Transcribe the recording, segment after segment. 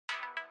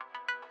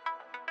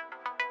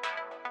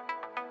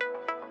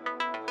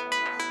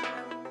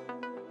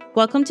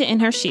Welcome to In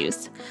Her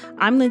Shoes.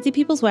 I'm Lindsay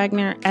Peoples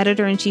Wagner,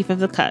 editor-in-chief of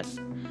The Cut.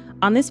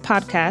 On this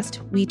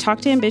podcast, we talk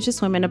to ambitious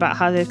women about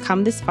how they've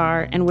come this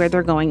far and where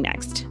they're going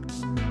next.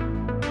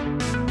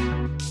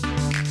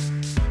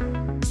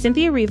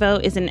 Cynthia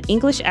Erivo is an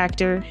English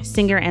actor,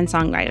 singer, and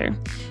songwriter.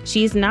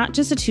 She is not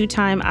just a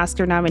two-time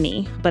Oscar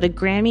nominee, but a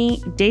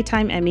Grammy,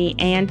 Daytime Emmy,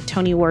 and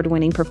Tony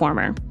Award-winning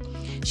performer.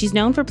 She's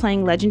known for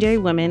playing legendary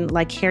women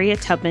like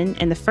Harriet Tubman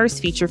in the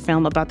first feature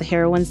film about the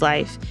heroine's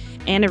life,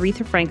 and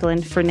Aretha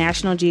Franklin for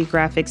National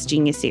Geographic's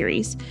Genius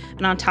series.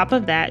 And on top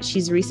of that,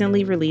 she's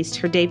recently released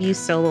her debut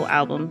solo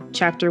album,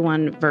 Chapter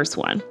 1, Verse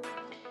 1.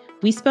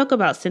 We spoke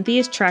about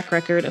Cynthia's track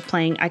record of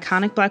playing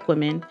iconic Black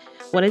women,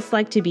 what it's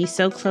like to be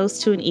so close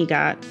to an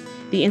EGOT,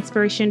 the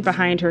inspiration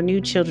behind her new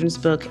children's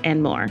book,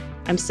 and more.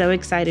 I'm so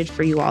excited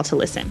for you all to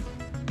listen.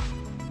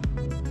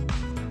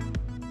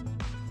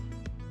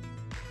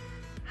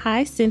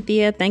 Hi,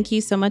 Cynthia. Thank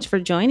you so much for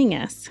joining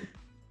us.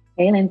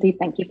 Hey, Lindsay.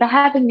 Thank you for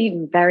having me.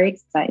 I'm very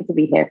excited to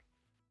be here.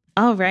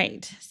 All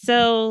right.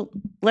 So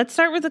let's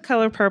start with The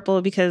Color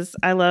Purple because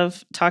I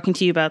love talking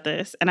to you about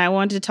this. And I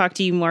wanted to talk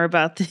to you more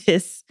about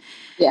this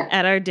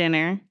at our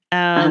dinner.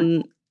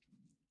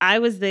 I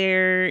was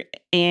there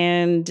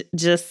and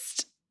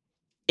just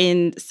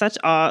in such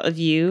awe of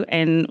you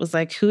and was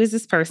like, who is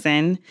this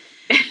person?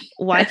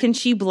 Why can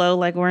she blow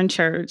like we're in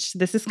church?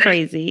 This is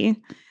crazy.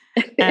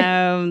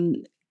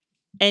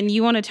 And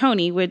you won a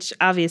Tony, which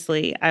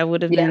obviously I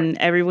would have been,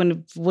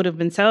 everyone would have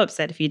been so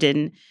upset if you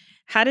didn't.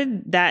 How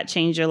did that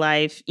change your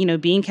life? You know,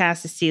 being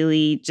cast as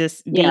Celie,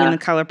 just being in The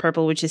Color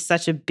Purple, which is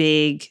such a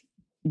big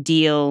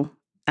deal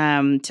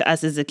to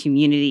us as a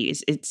community.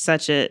 It's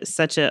such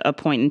a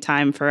point in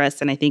time for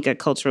us. And I think a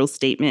cultural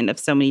statement of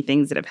so many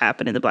things that have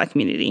happened in the Black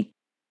community.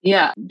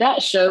 Yeah,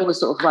 that show was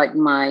sort of like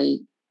my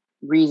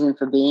reason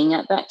for being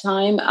at that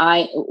time.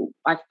 I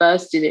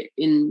first did it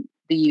in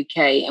the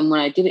UK. And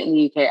when I did it in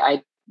the UK,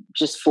 I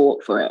just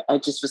fought for it. I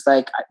just was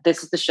like,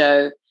 this is the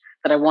show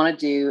that I want to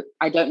do.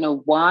 I don't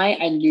know why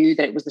I knew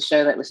that it was the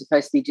show that I was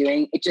supposed to be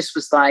doing. It just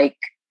was like,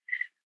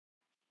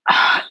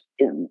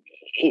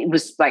 it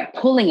was like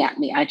pulling at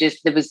me. I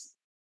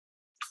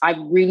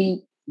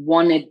really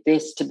wanted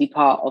this to be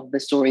part of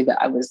the story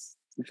that I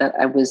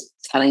was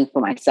telling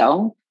for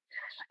myself.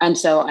 And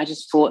so I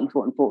just fought and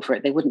fought and fought for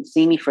it. They wouldn't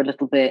see me for a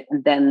little bit.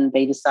 And then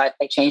they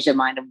changed their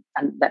mind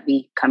and let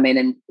me come in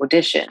and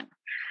audition.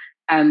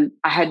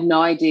 I had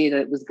no idea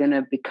that it was going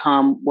to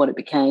become what it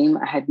became.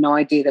 I had no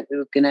idea that we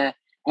were going to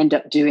end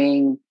up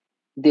doing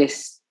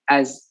this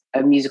as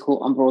a musical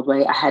on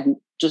Broadway. I had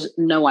just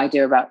no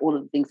idea about all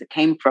of the things that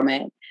came from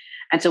it.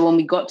 And so when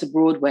we got to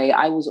Broadway,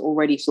 I was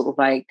already sort of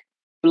like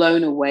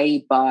blown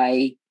away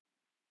by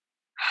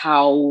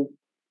how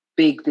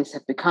big this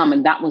had become.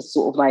 And that was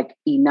sort of like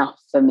enough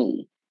for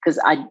me. Because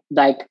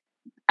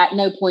at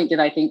no point did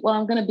I think, well,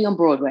 I'm going to be on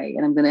Broadway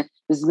and this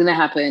is going to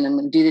happen. I'm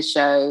going to do this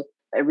show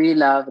I really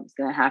love. It's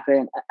going to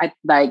happen.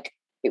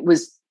 It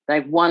was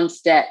like one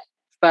step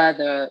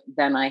further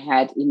than I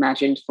had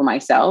imagined for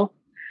myself,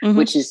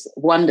 which is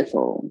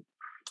wonderful.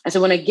 And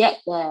so when I get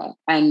there,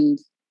 and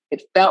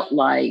it felt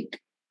like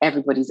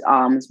everybody's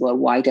arms were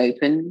wide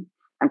open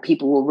and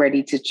people were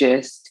ready to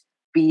just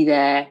be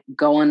there,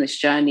 go on this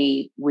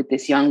journey with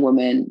this young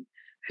woman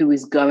who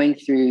is going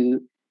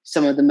through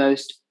some of the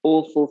most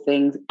awful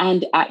things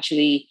and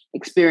actually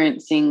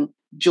experiencing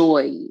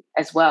joy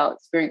as well,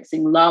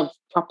 experiencing love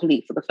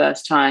properly for the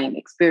first time,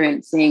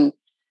 experiencing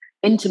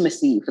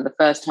intimacy for the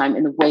first time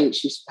in the way that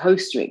she's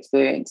supposed to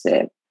experience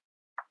it.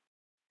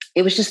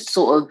 It was just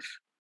it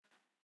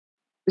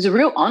was a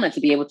real honor to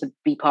be able to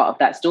be part of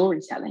that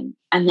storytelling.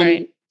 And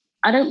then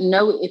I don't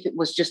know if it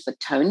was just the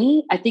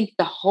Tony. I think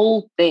the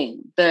whole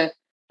thing, the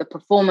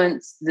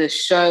performance, the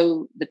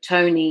show, the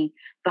Tony,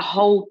 the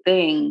whole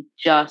thing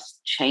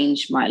just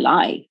changed my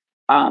life.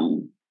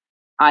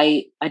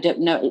 I don't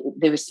know.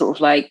 There was sort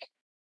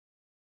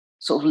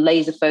of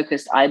laser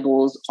focused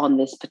eyeballs on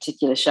this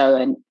particular show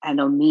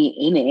and on me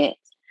in it.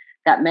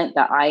 That meant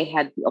that I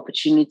had the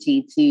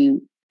opportunity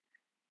to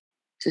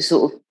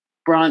sort of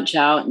branch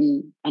out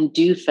and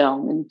do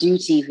film and do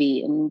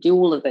TV and do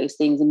all of those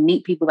things and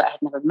meet people that I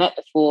had never met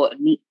before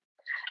and meet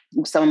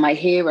some of my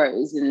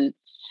heroes and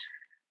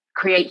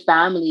create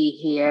family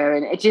here.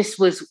 And it just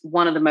was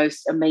one of the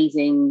most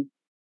amazing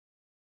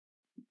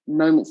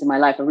moments in my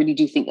life. I really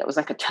do think that was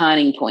like a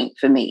turning point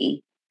for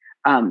me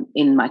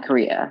in my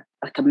career,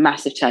 like a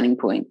massive turning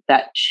point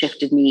that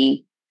shifted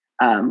me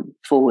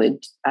forward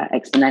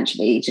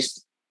exponentially.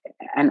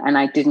 And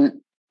I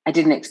didn't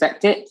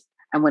expect it.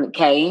 And when it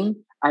came,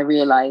 I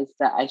realized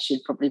that I should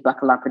probably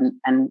buckle up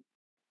and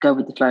go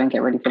with the flow and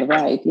get ready for the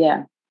ride.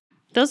 Yeah.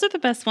 Those are the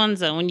best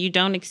ones though, when you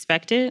don't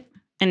expect it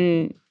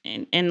and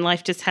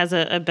life just has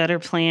a better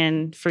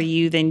plan for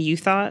you than you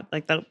thought.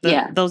 Like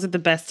those are the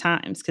best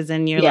times. Because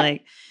then you're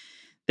like,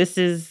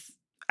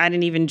 I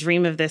didn't even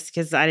dream of this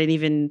because I didn't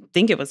even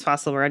think it was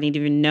possible, or I didn't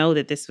even know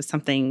that this was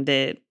something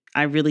that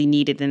I really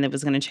needed and that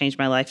was going to change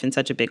my life in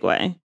such a big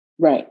way.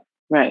 Right.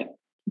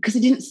 Because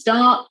it didn't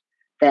start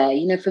there.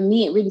 You know, for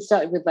me, it really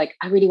started with like,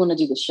 I really want to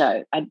do the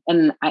show.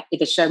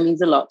 The show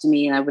means a lot to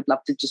me, and I would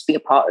love to just be a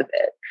part of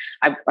it.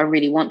 I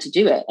really want to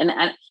do it. And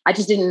I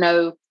just didn't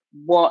know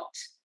what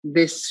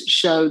this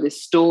show,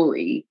 this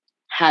story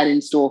had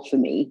in store for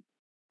me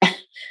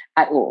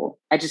at all.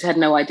 I just had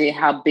no idea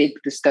how big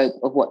the scope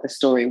of what the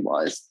story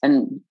was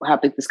and how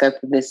big the scope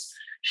of this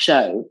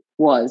show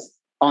was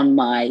on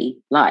my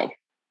life.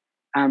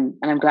 And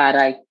I'm glad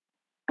I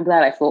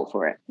fought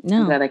for it. No.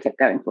 I'm glad I kept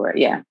going for it.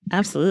 Yeah.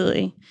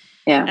 Absolutely.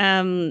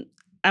 Yeah.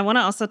 I want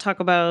to also talk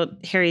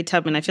about Harriet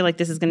Tubman. I feel like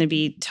this is going to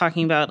be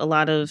talking about a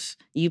lot of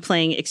you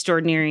playing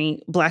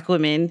extraordinary Black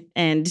women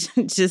and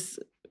just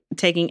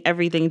taking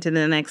everything to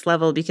the next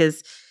level,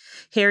 because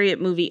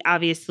Harriet movie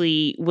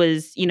obviously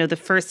was, you know, the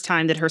first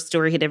time that her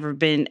story had ever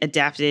been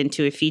adapted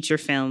into a feature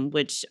film,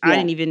 which I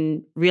didn't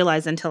even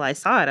realize until I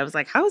saw it. I was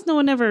like, how has no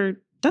one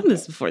ever done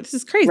this before? This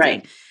is crazy.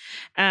 Right.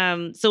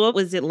 So what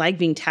was it like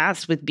being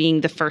tasked with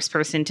being the first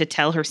person to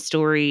tell her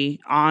story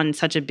on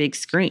such a big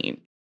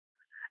screen?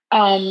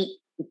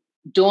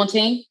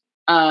 Daunting.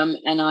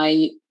 And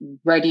I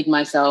readied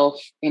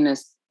myself in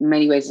as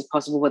many ways as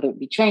possible, whether it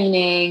be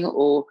training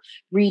or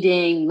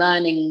reading,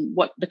 learning,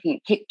 looking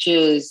at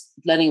pictures,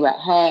 learning about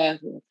her,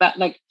 but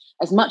like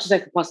as much as I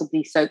could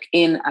possibly soak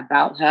in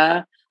about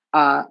her,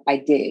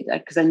 I did,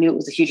 because I knew it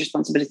was a huge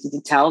responsibility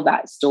to tell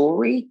that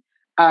story.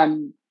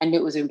 And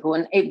it was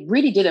important. It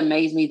really did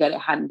amaze me that it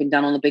hadn't been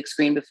done on the big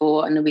screen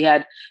before. And then we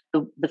had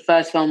the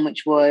first film,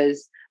 which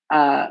was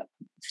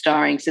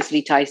starring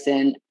Cicely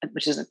Tyson,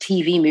 which is a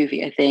TV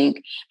movie, I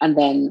think. And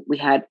then we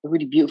had a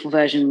really beautiful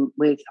version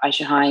with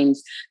Aisha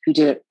Hines, who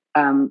did it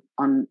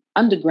on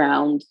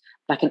Underground.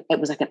 It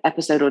was like an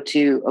episode or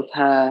two of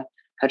her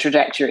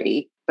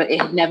trajectory, but it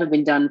had never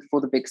been done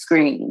for the big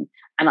screen.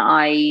 And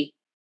I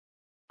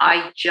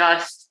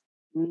just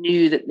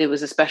knew that there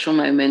was a special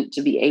moment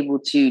to be able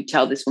to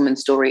tell this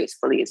woman's story as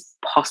fully as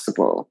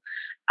possible.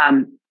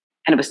 And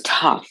it was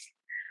tough,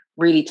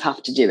 really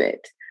tough to do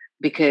it,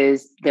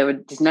 because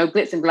there's no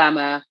glitz and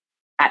glamour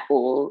at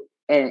all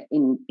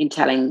in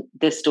telling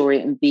this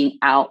story and being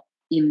out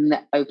in the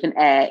open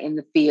air, in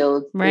the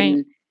field,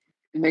 in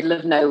the middle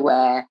of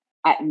nowhere,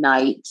 at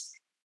night,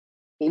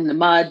 in the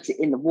mud,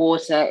 in the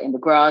water, in the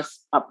grass,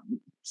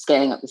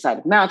 scaling up the side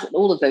of the mountain,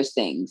 all of those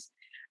things.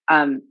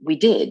 We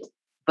did.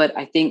 But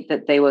I think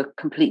that they were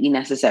completely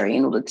necessary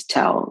in order to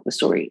tell the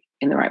story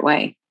in the right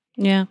way.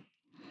 Yeah.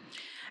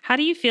 How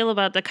do you feel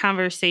about the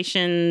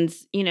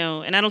conversations, you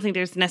know, and I don't think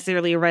there's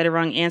necessarily a right or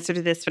wrong answer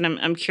to this, but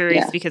I'm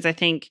curious because I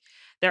think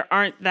there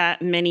aren't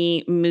that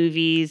many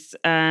movies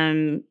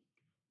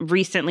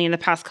recently in the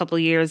past couple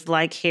of years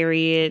like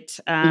Harriet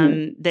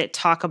that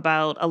talk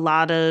about a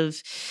lot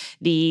of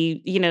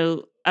the, you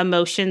know,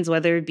 emotions,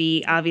 whether it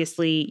be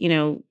obviously, you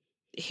know,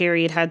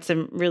 Harriet had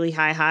some really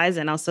high highs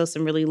and also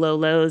some really low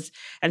lows,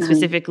 and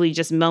specifically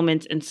just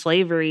moments in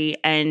slavery.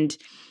 And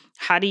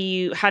how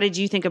did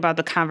you think about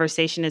the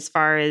conversation as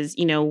far as,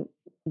 you know,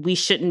 we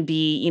shouldn't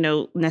be, you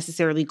know,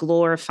 necessarily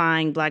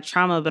glorifying Black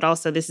trauma, but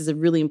also this is a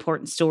really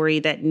important story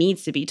that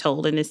needs to be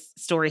told, and this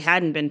story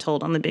hadn't been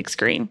told on the big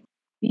screen?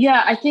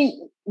 Yeah, I think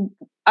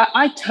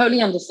I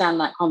totally understand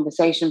that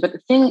conversation, but the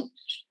thing,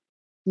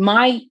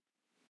 my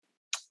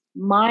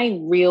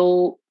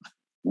real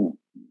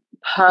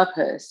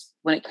purpose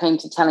when it came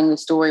to telling the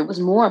story was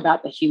more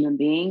about the human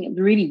being. It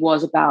really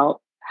was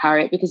about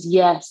Harriet, because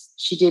yes,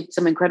 she did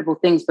some incredible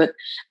things, but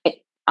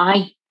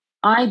I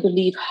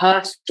believe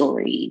her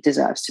story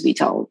deserves to be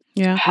told.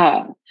 Yeah.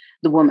 Her,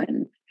 the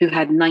woman who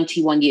had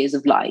 91 years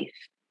of life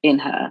in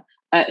her,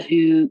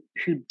 who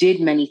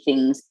did many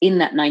things in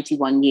that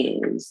 91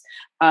 years.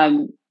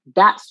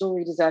 That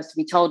story deserves to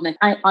be told. And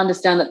I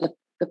understand that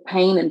the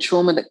pain and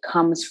trauma that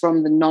comes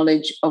from the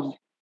knowledge of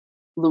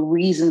the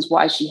reasons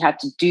why she had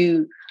to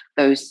do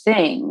those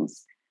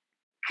things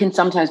can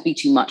sometimes be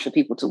too much for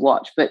people to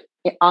watch, but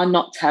our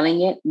not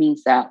telling it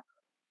means that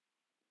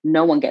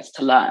no one gets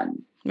to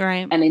learn.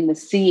 Right. And in the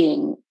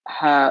seeing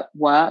her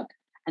work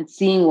and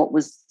seeing what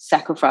was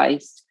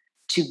sacrificed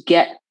to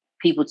get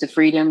people to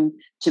freedom,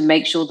 to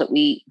make sure that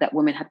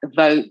women had the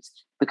vote,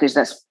 because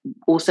that's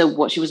also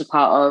what she was a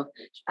part of,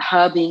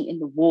 her being in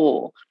the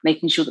war,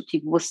 making sure that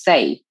people were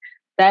safe.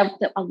 That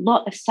a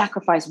lot of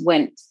sacrifice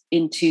went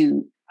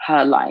into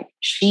her life.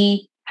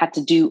 She had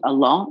to do a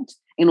lot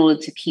in order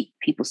to keep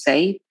people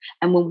safe.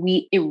 And when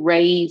we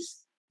erase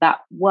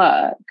that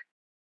work,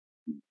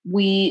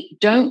 we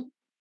don't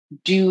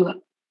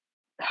do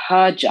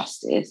her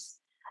justice,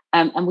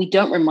 and we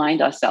don't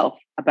remind ourselves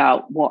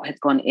about what has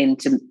gone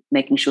into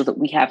making sure that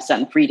we have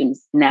certain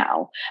freedoms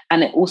now.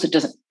 And it also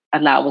doesn't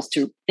allow us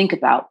to think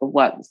about the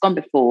work that's gone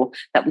before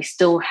that we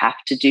still have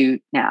to do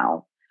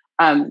now.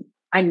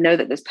 I know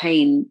that there's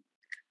pain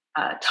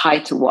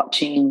tied to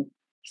watching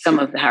some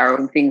of the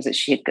harrowing things that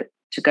she had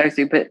to go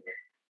through, but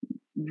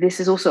this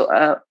is also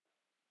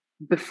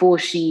before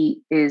she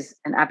is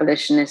an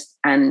abolitionist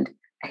and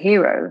a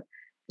hero,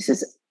 this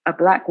is a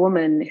Black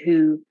woman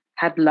who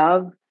had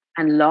love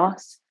and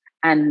loss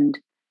and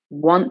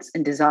wants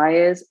and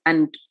desires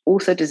and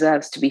also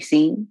deserves to be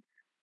seen.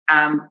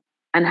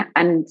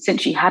 And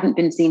since she hadn't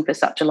been seen for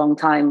such a long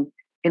time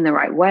in the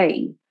right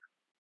way,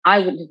 I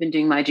wouldn't have been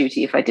doing my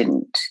duty if I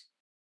didn't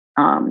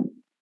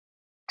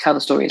tell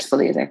the story as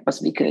fully as I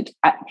possibly could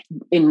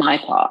in my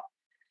part.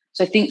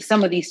 So I think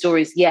some of these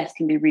stories, yes,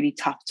 can be really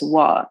tough to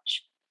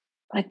watch.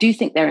 But I do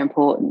think they're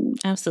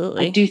important.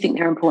 Absolutely. I do think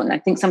they're important. I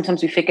think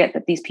sometimes we forget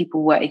that these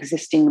people were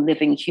existing,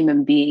 living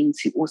human beings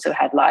who also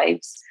had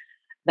lives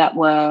that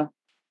were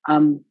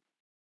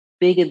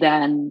bigger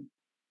than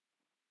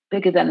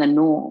the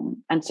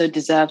norm, and so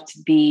deserve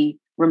to be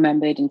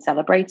remembered and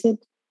celebrated,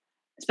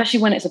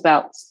 especially when it's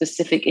about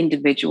specific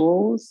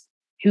individuals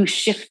who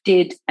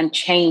shifted and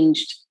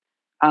changed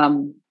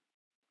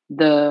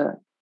the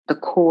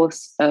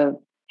course of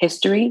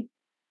history.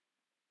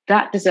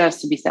 That deserves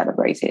to be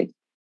celebrated,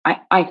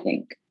 I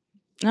think.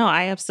 No,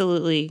 I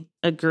absolutely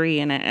agree.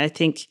 And I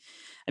think,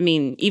 I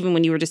mean, even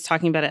when you were just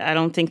talking about it, I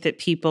don't think that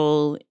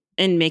people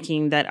in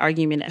making that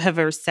argument have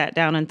ever sat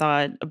down and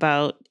thought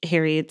about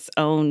Harriet's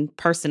own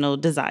personal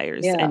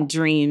desires and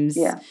dreams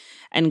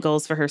and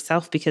goals for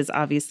herself, because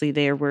obviously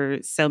there were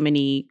so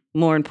many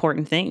more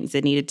important things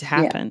that needed to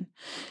happen.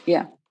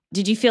 Yeah.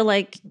 Did you feel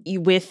like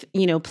with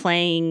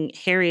playing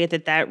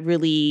Harriet, that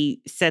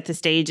really set the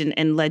stage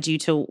and led you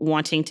to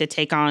wanting to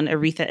take on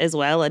Aretha as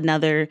well,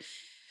 another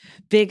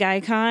big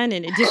icon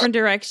in a different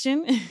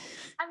direction?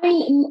 I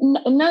mean,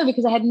 no,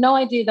 because I had no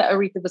idea that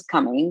Aretha was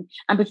coming.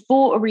 And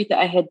before Aretha,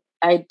 I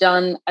had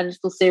done a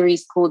little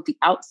series called The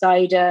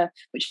Outsider,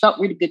 which felt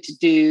really good to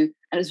do.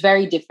 And it was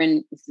very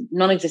different. It's a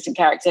non-existent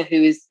character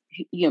who is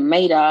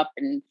made up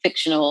and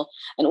fictional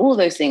and all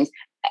those things.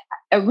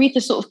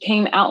 Aretha sort of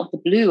came out of the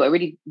blue. I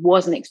really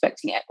wasn't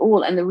expecting it at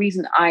all. And the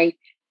reason I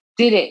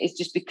did it is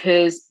just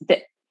because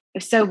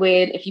it's so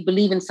weird. If you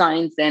believe in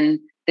signs, then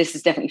this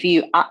is definitely for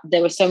you.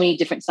 There were so many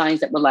different signs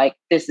that were like,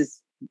 this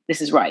is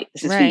right.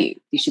 This is for you.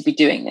 You should be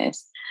doing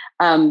this.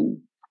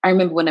 I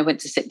remember when I went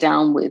to sit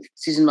down with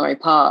Susan Laurie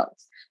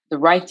Parks, the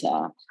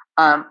writer,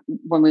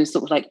 when we were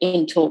sort of like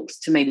in talks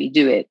to maybe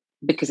do it,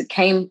 because it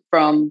came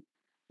from,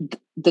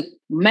 the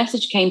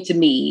message came to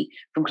me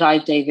from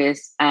Clive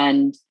Davis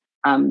and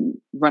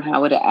Ron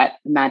Howard at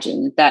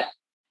Imagine,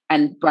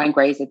 and Brian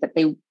Grazer, that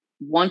they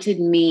wanted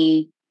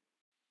me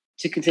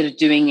to consider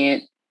doing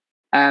it.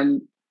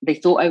 They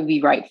thought I would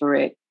be right for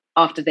it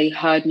after they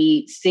heard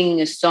me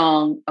singing a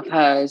song of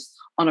hers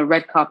on a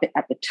red carpet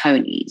at the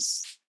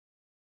Tonys.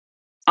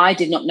 I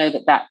did not know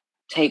that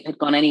tape had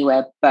gone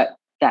anywhere but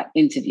that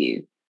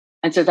interview.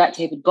 And so that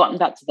tape had gotten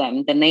back to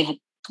them. Then they had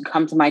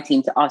come to my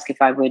team to ask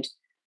if I would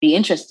be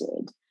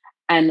interested.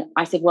 And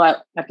I said,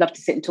 well, I'd love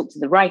to sit and talk to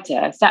the writer.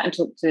 I sat and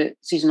talked to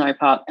Susan Laurie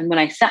Park. And when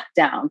I sat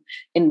down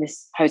in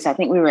this hotel, I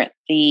think we were at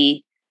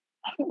the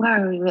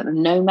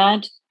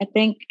Nomad, I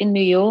think, in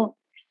New York.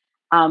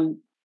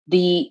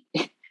 The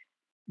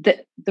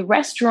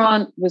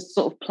restaurant was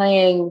sort of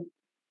playing,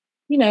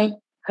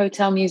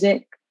 hotel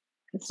music.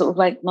 It's sort of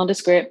like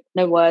nondescript,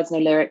 no words, no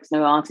lyrics,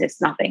 no artists,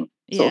 nothing.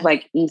 Sort of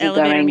like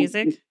easygoing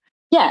music.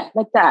 Yeah,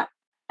 like that.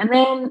 And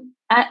then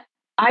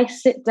I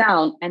sit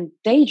down and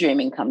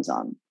Daydreaming comes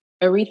on.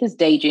 Aretha's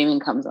Daydreaming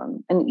comes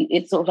on. And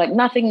it's sort of like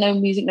nothing, no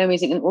music.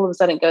 And all of a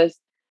sudden it goes,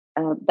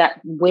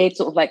 that weird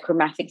sort of like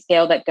chromatic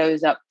scale that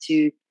goes up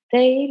to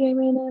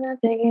Daydreaming and I'm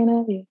thinking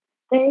of you.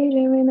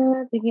 Daydreaming and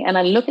I'm thinking. And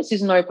I look at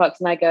Susan Laurie Parks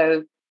and I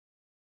go,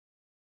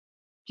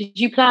 did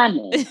you plan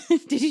this?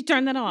 Did you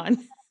turn that on?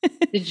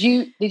 Did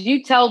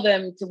you tell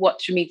them to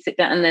watch for me to sit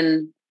down? And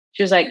then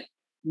she was like,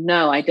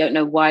 no, I don't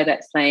know why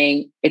that's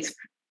playing.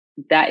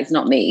 That is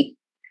not me.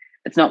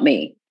 It's not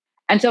me.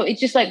 And so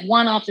it's just like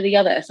one after the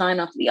other, a sign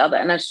after the other.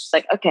 And I was just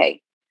like,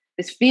 okay,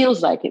 this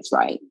feels like it's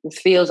right. This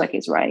feels like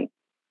it's right.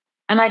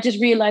 And I just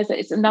realized that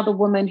it's another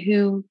woman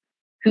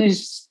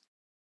whose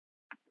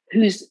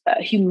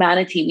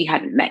humanity we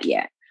hadn't met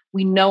yet.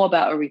 We know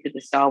about Aretha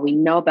the star. We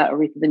know about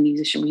Aretha the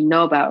musician. We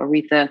know about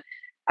Aretha,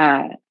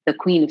 the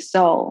Queen of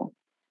Soul.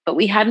 But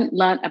we hadn't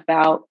learned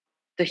about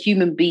the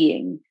human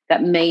being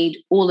that made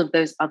all of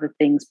those other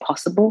things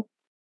possible.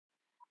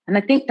 And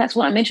I think that's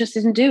what I'm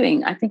interested in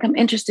doing. I think I'm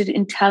interested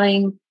in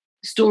telling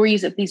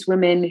stories of these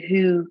women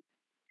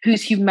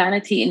whose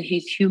humanity and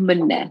whose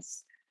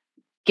humanness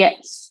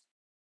gets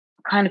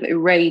kind of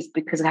erased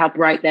because of how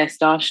bright their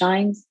star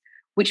shines,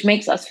 which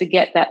makes us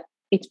forget that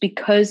it's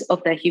because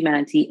of their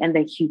humanity and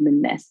their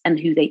humanness and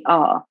who they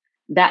are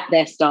that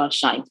their star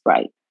shines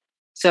bright.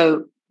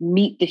 So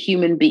meet the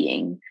human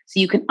being so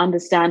you can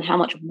understand how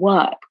much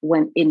work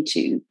went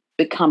into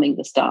becoming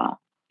the star,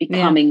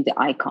 becoming the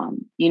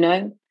icon,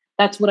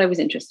 That's what I was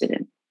interested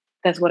in.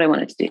 That's what I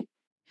wanted to do.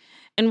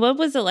 And what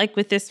was it like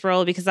with this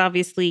role? Because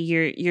obviously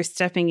you're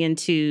stepping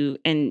into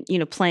and,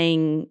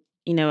 playing,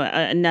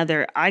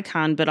 another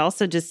icon, but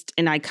also just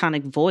an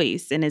iconic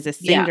voice. And as a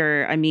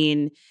singer, I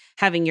mean,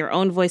 having your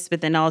own voice,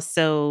 but then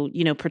also,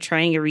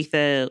 portraying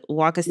Aretha.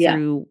 Walk us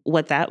through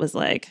what that was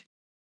like.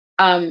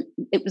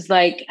 It was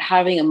like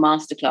having a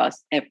masterclass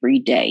every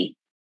day.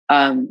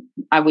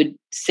 I would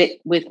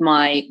sit with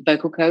my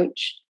vocal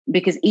coach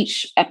because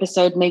each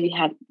episode maybe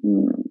had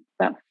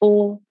about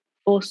four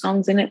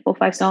songs in it, 4 or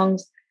 5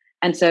 songs.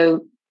 And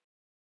so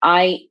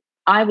I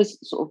I was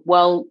sort of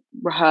well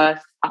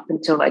rehearsed up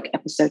until like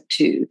episode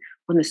 2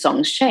 when the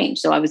songs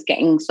changed. So I was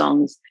getting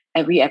songs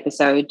every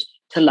episode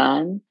to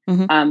learn.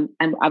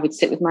 And I would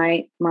sit with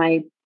my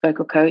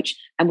vocal coach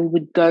and we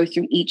would go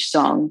through each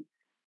song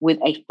with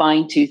a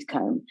fine tooth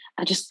comb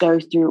and just go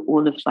through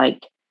all of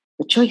like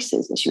the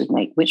choices that she would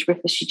make. Which riff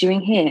is she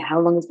doing here? How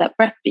long is that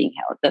breath being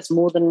held? That's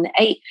more than an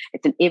 8.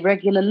 It's an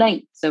irregular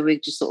length. So we're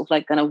just sort of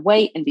like going to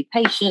wait and be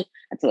patient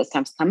until it's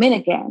time to come in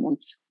again. And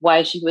why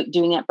is she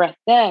doing that breath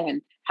there?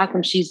 And how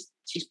come she's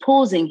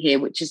pausing here,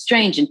 which is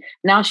strange. And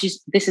now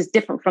this is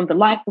different from the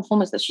live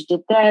performance that she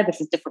did there. This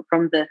is different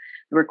from the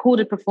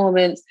recorded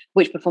performance.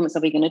 Which performance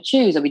are we going to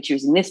choose? Are we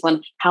choosing this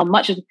one? How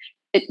much of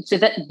it? So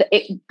that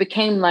it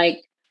became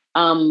like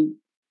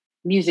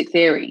music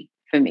theory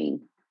for me,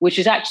 which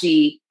is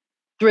actually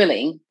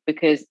thrilling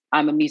because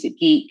I'm a music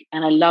geek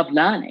and I love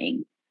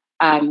learning.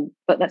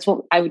 But that's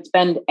what I would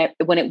spend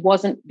when it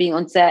wasn't being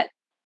on set,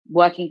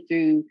 working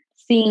through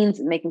scenes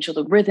and making sure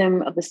the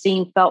rhythm of the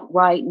scene felt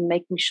right and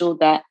making sure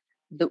that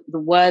the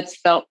words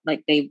felt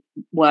like they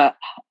were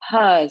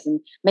hers, and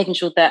making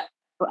sure that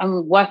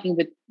I'm working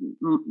with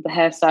the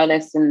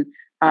hairstylist and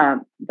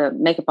the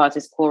makeup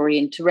artist, Corey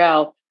and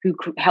Terrell, who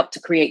helped to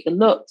create the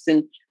looks.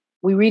 And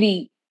we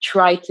really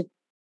try to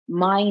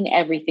mine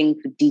everything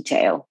for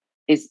detail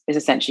is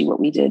essentially what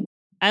we did.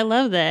 I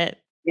love that.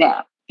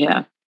 Yeah.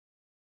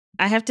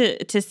 I have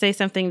to say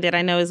something that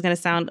I know is going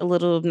to sound a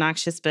little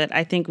obnoxious, but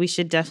I think we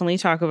should definitely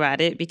talk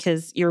about it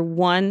because you're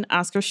one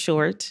Oscar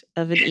short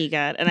of an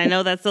EGOT. And I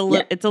know that's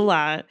it's a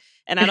lot,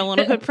 and I don't want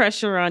to put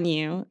pressure on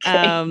you.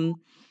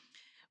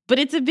 But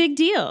it's a big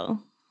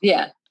deal.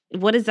 Yeah.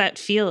 What does that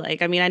feel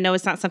like? I mean, I know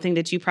it's not something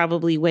that you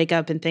probably wake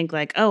up and think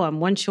like, oh,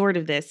 I'm one short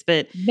of this,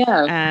 but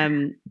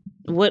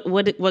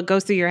what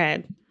goes through your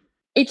head?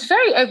 It's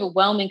very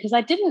overwhelming because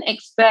I didn't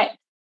expect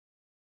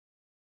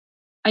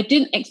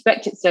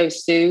it so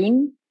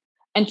soon.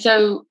 And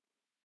so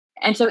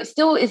it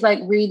still is like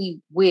really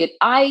weird.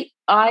 I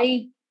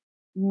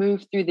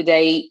move through the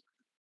day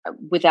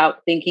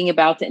without thinking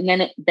about it.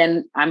 And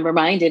then I'm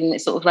reminded, and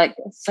it's sort of like,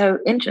 it's so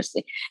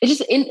interesting. It's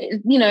just,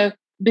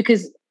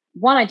 because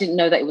one, I didn't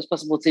know that it was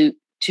possible to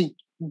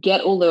get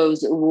all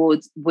those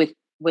awards with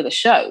a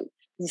show.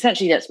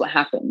 Essentially, that's what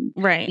happened.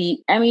 Right. The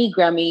Emmy,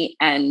 Grammy,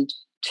 and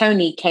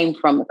Tony came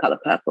from The Color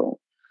Purple.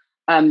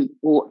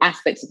 Or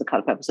aspects of The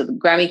Color Purple. So the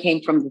Grammy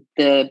came from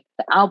the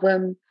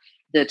album,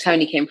 the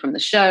Tony came from the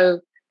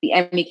show, the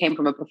Emmy came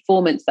from a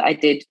performance that I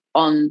did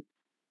on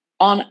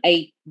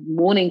a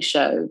morning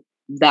show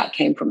that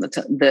came from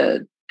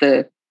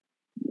the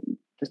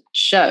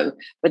show.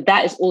 But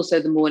that is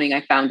also the morning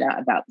I found out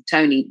about the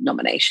Tony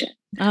nomination.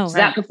 Oh, so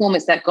right. That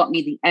performance that got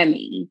me the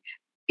Emmy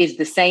is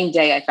the same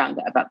day I found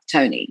out about the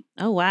Tony.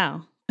 Oh,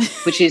 wow.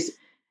 Which is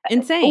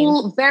insane.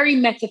 All very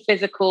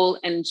metaphysical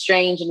and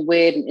strange and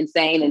weird and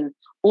insane and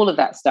all of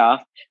that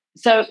stuff.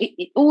 So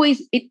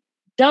it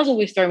does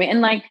always throw me.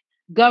 And like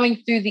going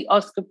through the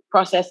Oscar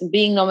process and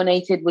being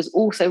nominated was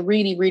also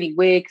really, really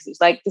weird because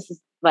it's like, this is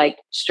like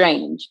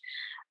strange.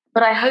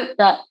 But I hope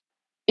that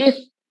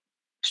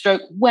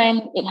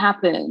when it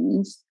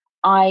happens,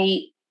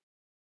 I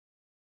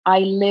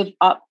live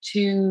up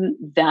to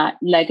that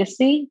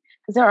legacy,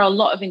 because there are a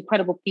lot of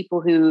incredible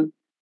people who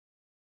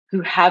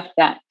have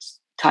that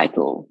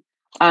title,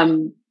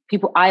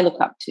 people I look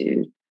up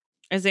to.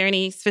 Is there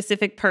any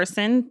specific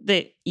person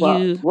that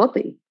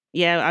Whoopi.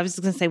 Yeah, I was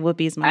just going to say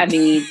Whoopi is mine. I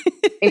mean,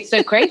 it's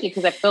so crazy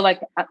because I feel like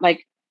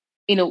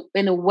in a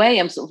way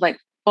I'm sort of like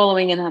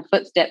following in her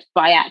footsteps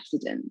by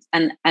accident,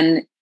 and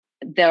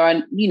there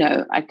are,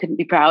 I couldn't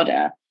be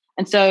prouder.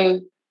 And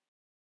so,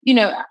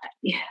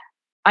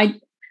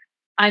 I'm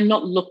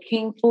not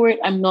looking for it.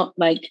 I'm not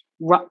like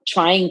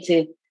trying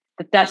to.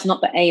 That's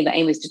not the aim. The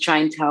aim is to try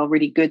and tell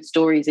really good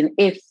stories, and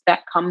if that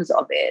comes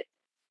of it,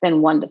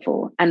 then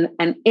wonderful. And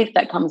if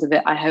that comes of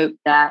it, I hope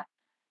that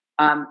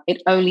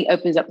it only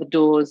opens up the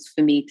doors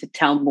for me to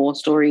tell more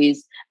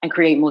stories and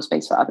create more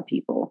space for other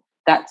people.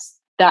 That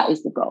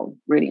is the goal,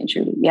 really and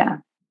truly. Yeah.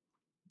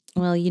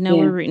 Well,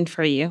 we're rooting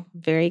for you.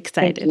 Very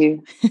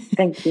excited.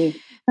 Thank you.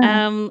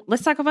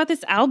 Let's talk about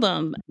this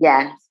album.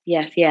 Yes.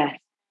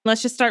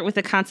 Let's just start with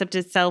the concept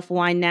itself.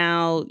 Why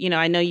now?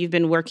 I know you've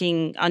been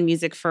working on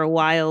music for a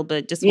while,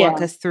 but just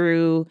walk us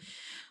through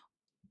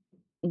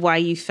why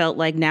you felt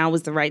like now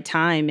was the right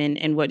time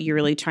and what you're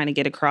really trying to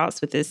get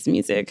across with this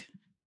music.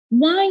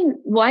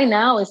 Why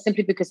now is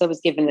simply because I was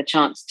given the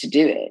chance to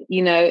do it.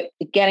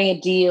 Getting a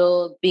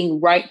deal,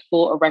 being right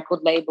for a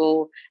record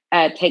label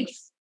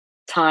takes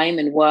time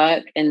and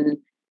work, and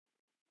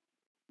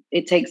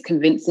it takes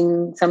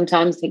convincing.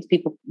 Sometimes it takes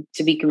people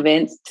to be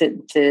convinced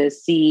to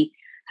see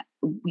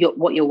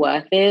what your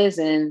worth is,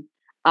 and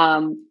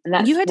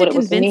that's you had to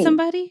convince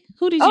somebody.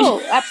 Who did you?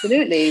 Oh,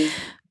 absolutely.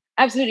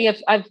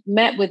 I've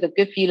met with a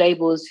good few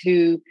labels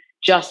who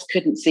just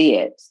couldn't see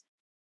it.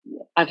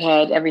 I've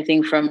heard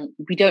everything from,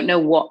 we don't know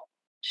what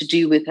to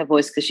do with her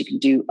voice because she can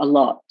do a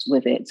lot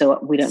with it, so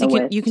we don't know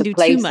where you can to do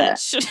place too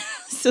much.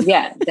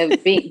 Yeah,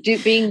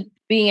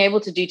 being able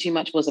to do too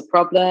much was a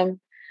problem.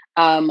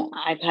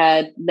 I've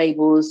had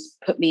labels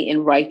put me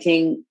in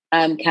writing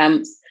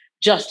camps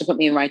just to put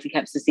me in writing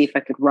camps to see if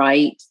I could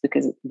write,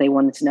 because they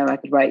wanted to know I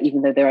could write,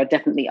 even though there are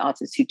definitely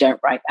artists who don't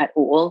write at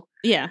all.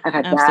 Yeah, I've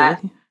had absolutely.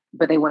 that,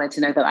 but they wanted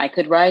to know that I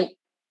could write.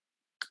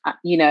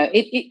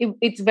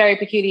 It's very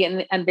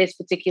peculiar, and this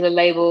particular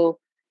label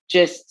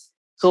just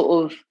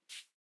sort of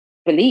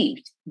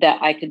believed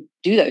that I could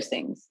do those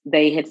things.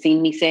 They had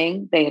seen me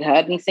sing, they had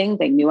heard me sing,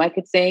 they knew I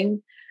could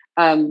sing,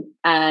 and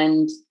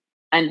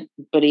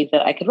believed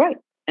that I could write.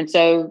 And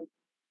so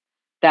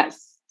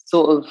that's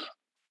sort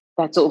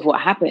of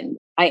what happened.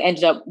 I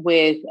ended up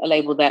with a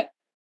label that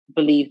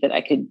believed that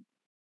I could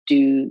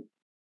do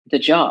the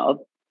job.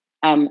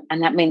 And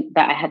that meant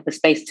that I had the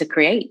space to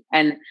create.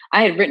 And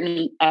I had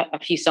written a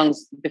few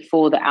songs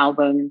before the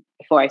album,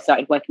 before I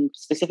started working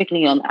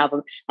specifically on the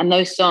album. And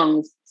those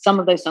songs, some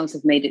of those songs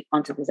have made it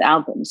onto this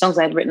album. Songs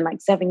I had written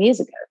like 7 years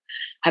ago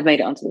have made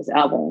it onto this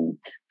album.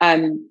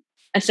 And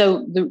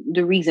so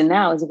the reason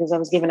now is because I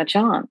was given a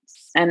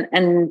chance.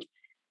 And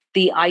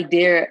the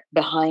idea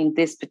behind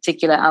this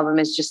particular album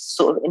is just to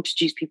sort of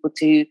introduce people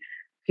to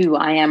who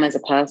I am as a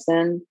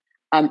person,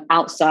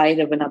 outside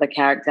of another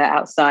character,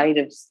 outside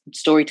of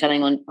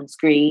storytelling on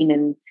screen,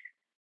 and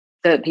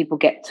so that people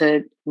get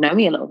to know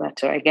me a little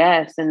better, I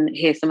guess, and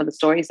hear some of the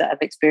stories that I've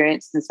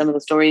experienced and some of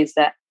the stories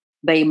that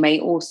they may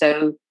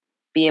also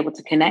be able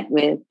to connect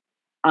with.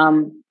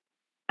 And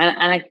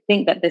I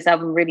think that this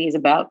album really is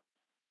about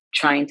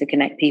trying to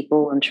connect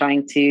people and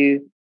trying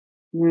to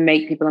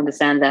make people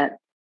understand that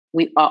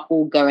we are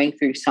all going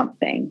through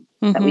something,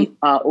 that we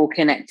are all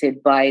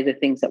connected by the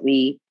things that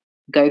we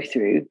go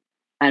through.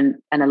 And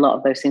a lot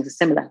of those things are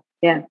similar.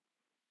 Yeah.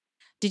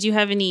 Did you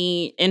have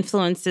any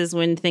influences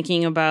when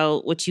thinking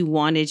about what you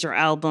wanted your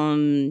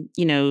album,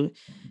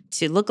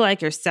 to look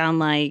like or sound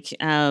like?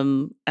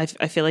 I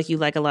feel like you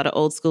like a lot of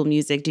old school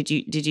music. Did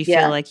you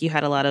feel like you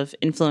had a lot of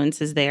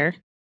influences there?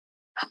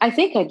 I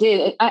think I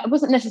did. I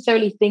wasn't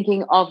necessarily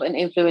thinking of an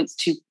influence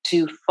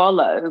to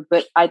follow,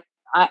 but I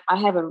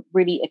have a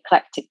really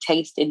eclectic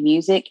taste in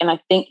music, and I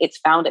think it's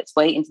found its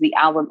way into the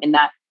album in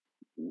that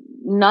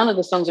none of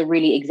the songs are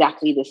really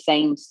exactly the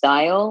same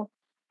style,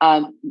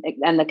 and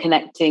the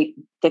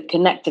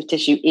connective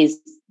tissue is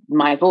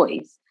my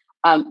voice.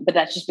 But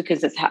that's just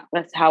because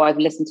that's how I've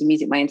listened to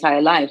music my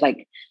entire life.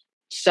 Like,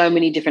 so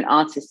many different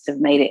artists have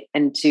made it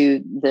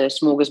into the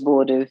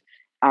smorgasbord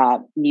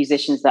of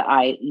musicians that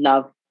I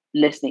love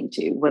listening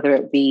to, whether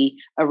it be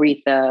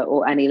Aretha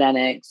or Annie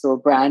Lennox or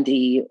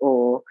Brandy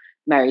or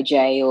Mary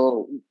J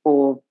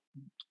or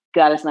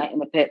Gladys Knight and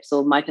the Pips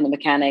or Mike and the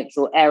Mechanics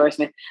or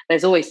Aerosmith.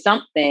 There's always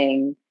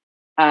something.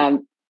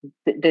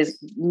 There's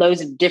loads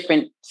of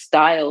different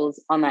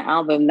styles on that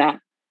album that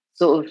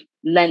sort of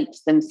lent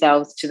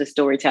themselves to the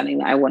storytelling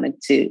that I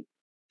wanted to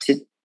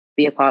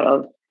be a part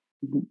of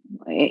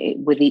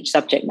with each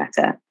subject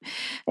matter.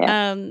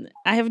 Yeah.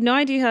 I have no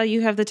idea how you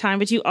have the time,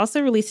 but you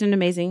also released an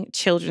amazing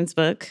children's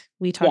book.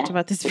 We talked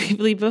about this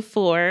briefly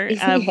before.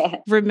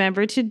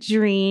 Remember to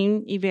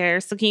Dream,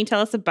 Iber. So can you tell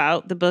us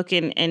about the book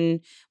and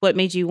what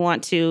made you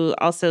want to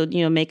also,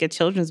 make a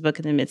children's book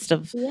in the midst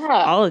of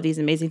all of these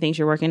amazing things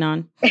you're working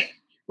on?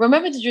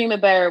 Remember to Dream,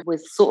 Iber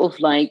was sort of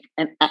like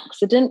an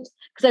accident,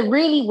 because I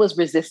really was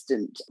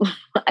resistant.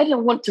 I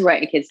didn't want to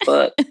write a kid's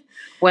book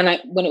when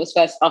it was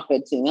first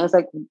offered to me.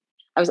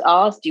 I was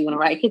asked, do you want to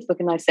write a kid's book?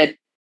 And I said,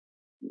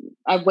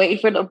 I waited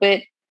for a little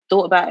bit,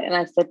 thought about it, and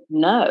I said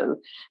no.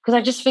 Because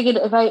I just figured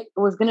if I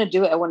was going to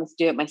do it, I wanted to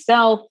do it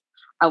myself.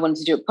 I wanted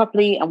to do it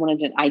properly. I wanted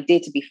an idea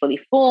to be fully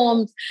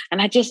formed.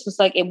 And I just was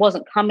like, it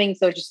wasn't coming.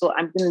 So I just thought,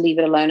 I'm going to leave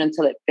it alone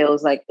until it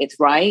feels like it's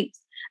right.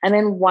 And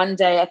then one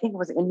day, I think I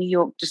was in New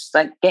York, just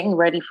like getting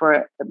ready for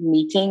a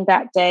meeting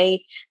that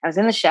day. I was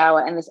in the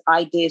shower and this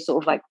idea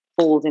sort of like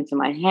falls into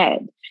my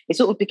head. It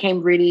sort of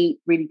became really,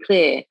 really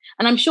clear.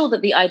 And I'm sure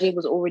that the idea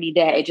was already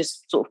there. It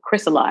just sort of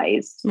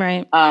crystallized.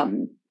 Right.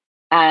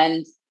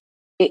 And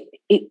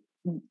it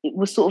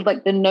was sort of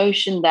like the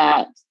notion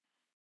that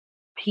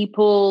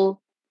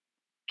people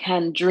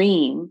can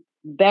dream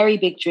very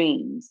big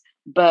dreams,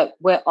 but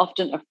we're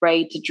often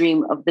afraid to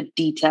dream of the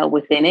detail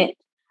within it.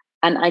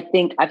 And I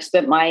think I've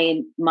spent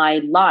my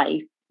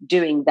life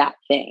doing that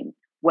thing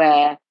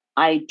where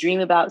I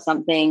dream about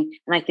something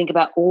and I think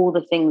about all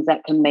the things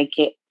that can make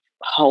it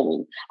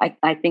whole.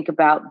 I think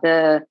about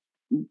the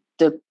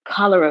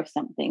color of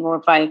something, or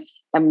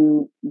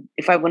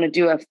if I want to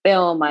do a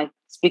film, I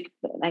think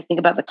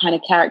about the kind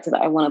of character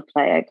that I want to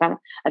play.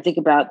 I think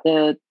about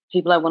the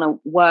people I want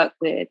to work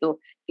with, or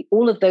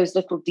all of those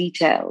little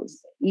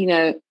details,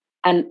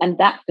 and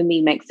that for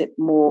me makes it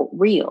more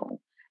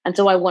real. And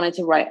so I wanted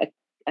to write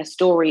a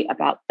story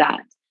about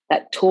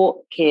that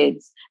taught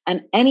kids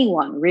and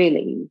anyone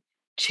really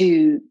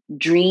to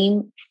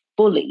dream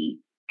fully,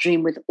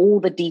 dream with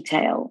all the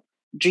detail,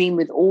 dream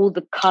with all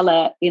the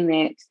color in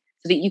it,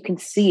 so that you can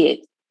see it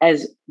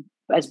as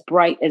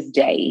bright as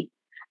day.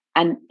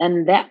 And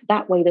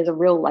that way there's a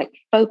real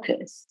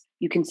focus.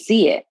 You can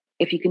see it.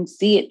 If you can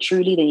see it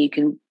truly, then you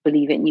can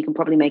believe it and you can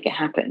probably make it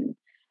happen.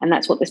 And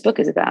that's what this book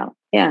is about.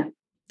 Yeah.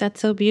 That's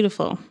so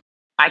beautiful.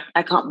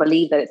 I can't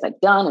believe that it's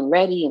done and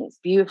ready and it's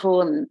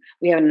beautiful and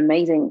we have an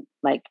amazing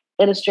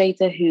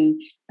illustrator who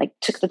like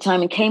took the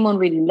time and came on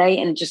really late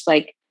and just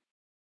like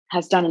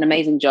has done an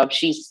amazing job.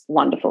 She's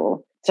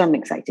wonderful. So I'm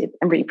excited.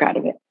 I'm really proud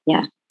of it.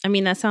 Yeah. I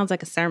mean, that sounds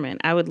like a sermon.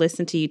 I would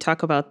listen to you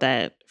talk about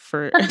that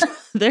for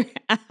another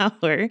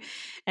hour.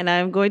 And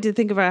I'm going to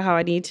think about how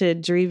I need to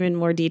dream in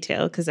more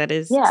detail because that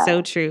is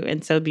so true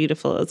and so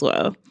beautiful as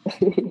well.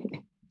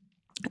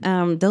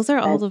 Those are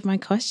all of my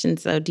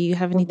questions, though. Do you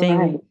have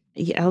anything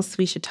else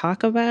we should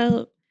talk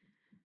about?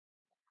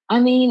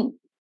 I mean,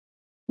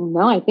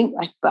 no, I feel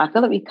like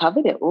we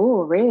covered it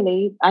all,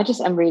 really.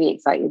 I'm really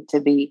excited to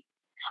be,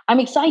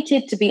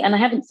 and I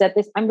haven't said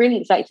this, I'm really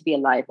excited to be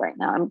alive right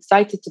now. I'm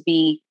excited to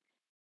be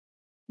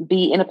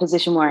in a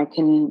position where I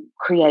can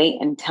create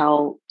and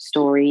tell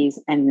stories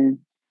and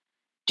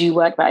do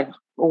work that I've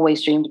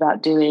always dreamed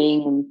about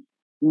doing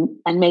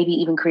and maybe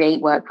even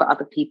create work for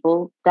other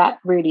people. That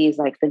really is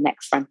like the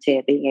next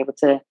frontier, being able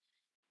to,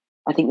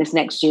 I think this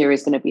next year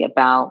is going to be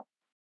about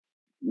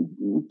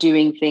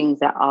doing things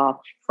that are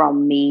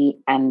from me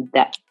and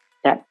that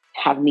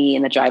have me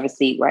in the driver's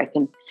seat where I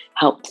can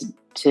help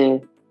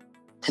to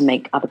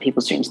make other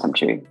people's dreams come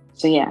true.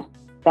 So yeah,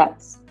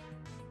 that's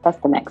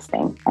the next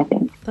thing, I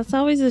think. That's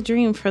always a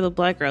dream for the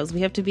Black girls.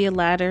 We have to be a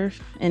ladder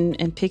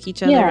and pick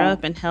each other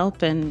up and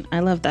help. And I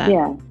love that.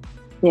 Yeah.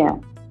 Yeah.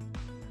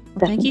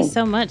 Well, thank you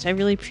so much. I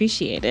really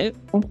appreciate it.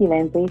 Thank you,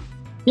 Lindsay.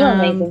 You're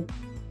amazing.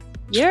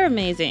 You're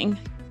amazing.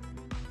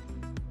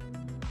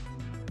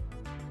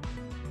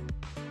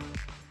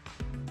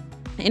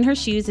 In Her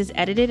Shoes is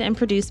edited and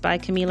produced by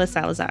Camila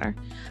Salazar.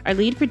 Our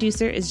lead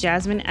producer is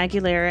Jasmine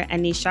Aguilera,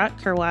 and Nishat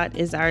Kurwat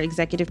is our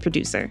executive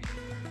producer.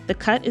 The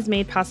Cut is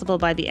made possible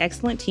by the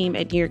excellent team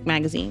at New York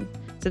Magazine.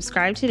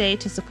 Subscribe today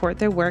to support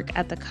their work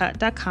at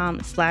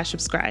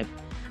thecut.com/subscribe.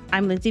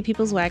 I'm Lindsay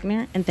Peoples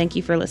Wagner, and thank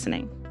you for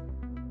listening.